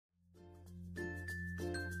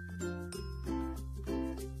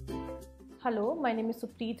Hello, my name is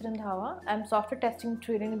Supreet Randhawa. I am software testing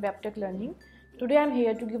trainer in WebTech Learning. Today I am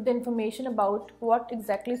here to give the information about what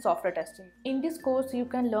exactly is software testing. In this course, you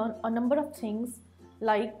can learn a number of things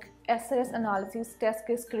like SAS analysis, test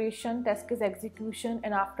case creation, test case execution,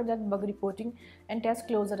 and after that bug reporting and test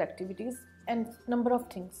closure activities and number of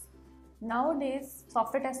things. Nowadays,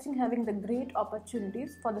 software testing having the great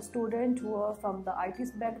opportunities for the student who are from the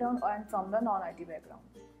IT background and from the non-IT background.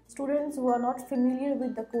 Students who are not familiar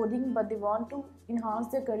with the coding but they want to enhance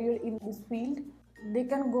their career in this field, they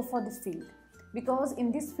can go for this field because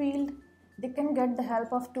in this field they can get the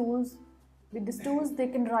help of tools. With these tools they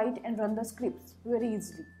can write and run the scripts very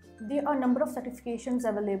easily. There are a number of certifications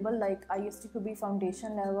available like ISTQB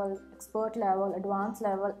foundation level, expert level, advanced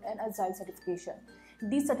level and agile certification.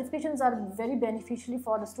 These certifications are very beneficial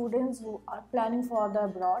for the students who are planning for the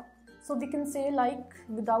abroad. So we can say like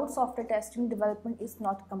without software testing, development is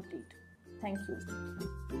not complete. Thank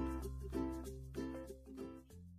you.